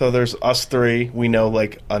 so there's us 3. We know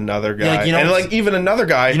like another guy, like, you know and what's- like even another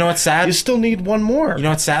guy. You know what's sad? You still need one more. You know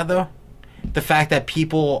what's sad though? The fact that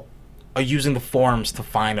people are using the forums to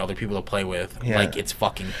find other people to play with, Yeah. like it's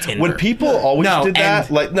fucking Tinder. when people always No, did that,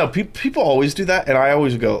 and- like no, people always do that, and I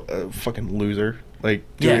always go, fucking loser. Like,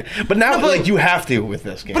 Yeah. But now, No, but- like, you have to with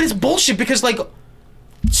this game. But it's bullshit because like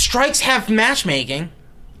strikes have matchmaking.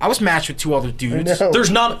 I was matched with 2 other dudes. know. There's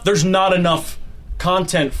not enough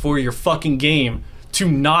content for your fucking game to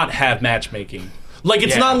not have matchmaking. Like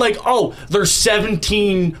it's Yeah. not like, oh, there's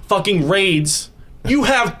 17 fucking raids You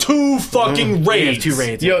have 2 fucking raids. We have 2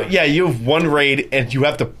 raids. You have 1 raid and you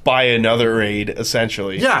have to buy another raid,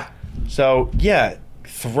 essentially. Yeah. So, yeah,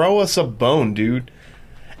 throw us a bone, dude.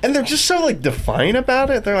 And they're just so, like, defiant about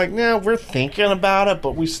it. They're like, nah, we're thinking about it,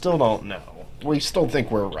 but we still don't know. We still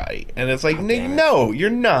think we're right. And it's like, no, you're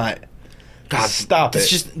not. God, stop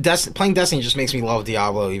it's it. just playing Destiny just makes me love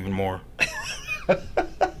Diablo even more.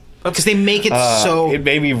 Because they make it so. It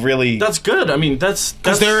made me really. That's good. I mean, that's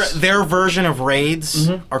Because their version of raids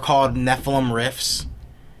are called Nephilim Rifts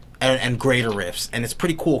and Greater Rifts, and it's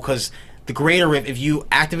pretty cool because the Greater Rift, if you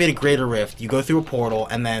activate a Greater Rift, you go through a portal,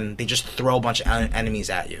 and then they just throw a bunch of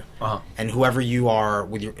enemies at you, and whoever you are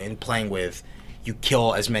playing with, you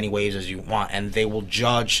kill as many waves as you want, and they will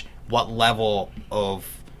judge what level of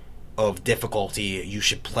difficulty you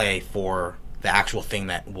should play for the actual thing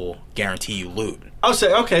that will guarantee you loot. I'll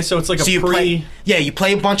say okay, so it's like You play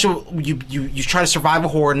a bunch of you try to survive a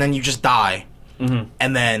horde and then you just die,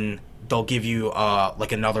 and then they'll give you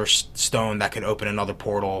like another stone that could open another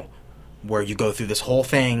portal where you go through this whole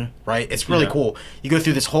thing. Right, it's really cool. You go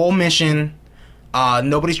through this whole mission.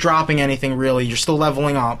 Nobody's dropping anything really. You're still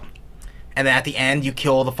leveling up, and then at the end you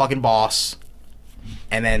kill the fucking boss,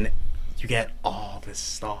 and then you get all this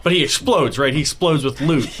stuff. But he explodes, right? He explodes with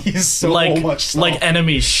loot. He's so much stuff. Like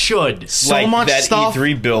enemies should. So like much that stuff.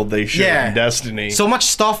 E3 build they showed in Destiny. So much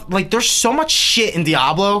stuff. Like, there's so much shit in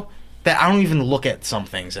Diablo that I don't even look at some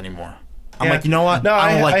things anymore. I'm like, you know what? No,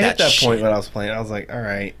 I don't like I that hit that shit. point when I was playing. I was like, all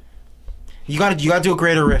right. You gotta do a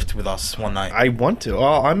Greater Rift with us one night. I want to.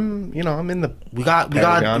 Oh, I'm in the. We got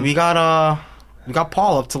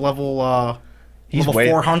Paul up to level He's level way-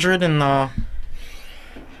 400 in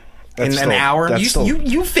That's an still- hour. that's still-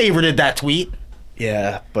 You favorited that tweet.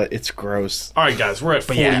 Yeah, but it's gross. All right, guys, we're at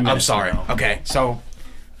 40 Yeah, minutes. I'm sorry. now. Okay, so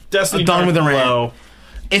Destiny I'm done with the rant. Below.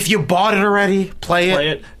 if you bought it already, play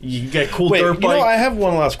it. You get cool Wait, dirt you know, bike. I have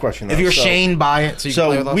one last question. If though. you're So- Shane, buy it so you can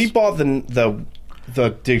play with So us. we bought the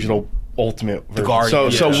digital ultimate version.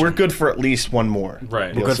 Guardian so edition. we're good for at least one more.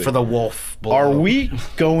 Right. We're We'll good for the wolf. Are we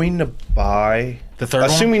going to buy The third one?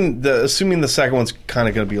 assuming the second one's kind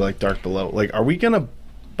of going to be like Dark Below? Like, are we going to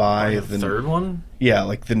buy the third one? Yeah,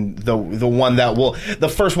 like the one that will the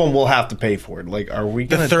first one we'll have to pay for it. Like, are we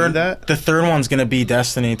going to do that? The third one's gonna be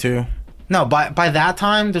Destiny too. No, by that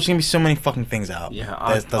time, there's gonna be so many fucking things out. Yeah,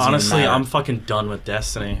 that it doesn't honestly, even matter. I'm fucking done with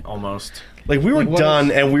Destiny almost. Like, we were what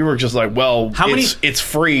done, and we were just like, well, How many- it's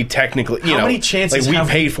free technically. You How know, many chances like, we have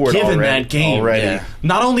paid for it given already, that game? already. Yeah.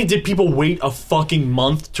 Not only did people wait a fucking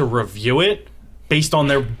month to review it based on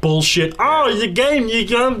their bullshit, oh, the game, you're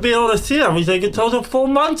gonna be able to see everything until the full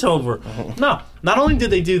month's over. No, not only did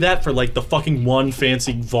they do that for like the fucking one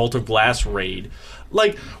fancy Vault of Glass raid,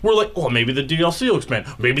 like, we're like, oh, maybe the DLC will expand.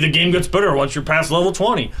 Maybe the game gets better once you're past level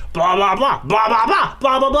 20. Blah, blah, blah, blah, blah, blah,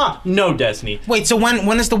 blah, blah, blah. No, Destiny. Wait, so when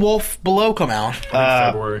does the Wolf Below come out?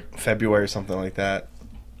 February. Or something like that.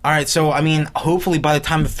 All right, so I mean, hopefully by the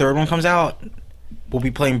time the third one comes out, we'll be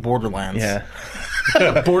playing Borderlands. Yeah.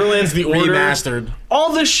 Borderlands The Order. Remastered.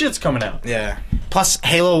 All this shit's coming out. Yeah. Plus,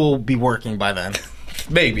 Halo will be working by then.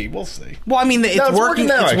 Maybe. We'll see. Well, I mean, it's it's working. working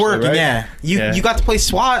now, It's actually, working. right? Yeah. Yeah. You got to play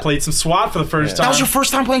SWAT. Played some SWAT for the first time. That was your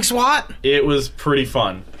first time playing SWAT. It was pretty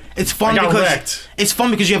fun. It's fun I got because wrecked. it's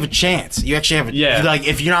fun because you have a chance. You actually have a Yeah. Like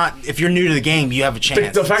if you're new to the game, you have a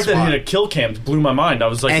chance. The fact at that SWAT. it had a kill cam blew my mind. I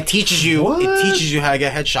was like, and it teaches you What? how to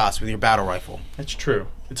get headshots with your battle rifle. that's true.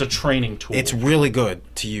 It's a training tool. It's really good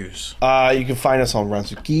to use. You can find us on Runs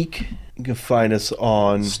with Geek. You can find us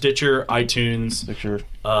on Stitcher, iTunes, Stitcher.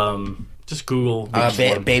 just Google.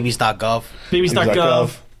 Babies.gov.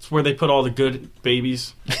 Babies.gov. It's where they put all the good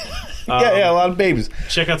babies. Yeah, a lot of babies.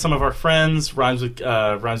 Check out some of our friends. Rhymes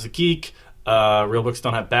with Geek. Real Books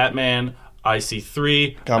Don't Have Batman.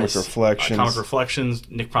 IC3. Comic Reflections. Comic Reflections.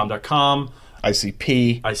 NickProm.com.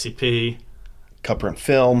 ICP. ICP. Cupper and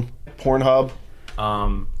Film. Pornhub.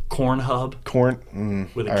 Cornhub Corn.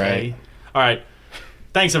 with a all K. right. All right.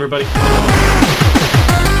 Thanks, everybody.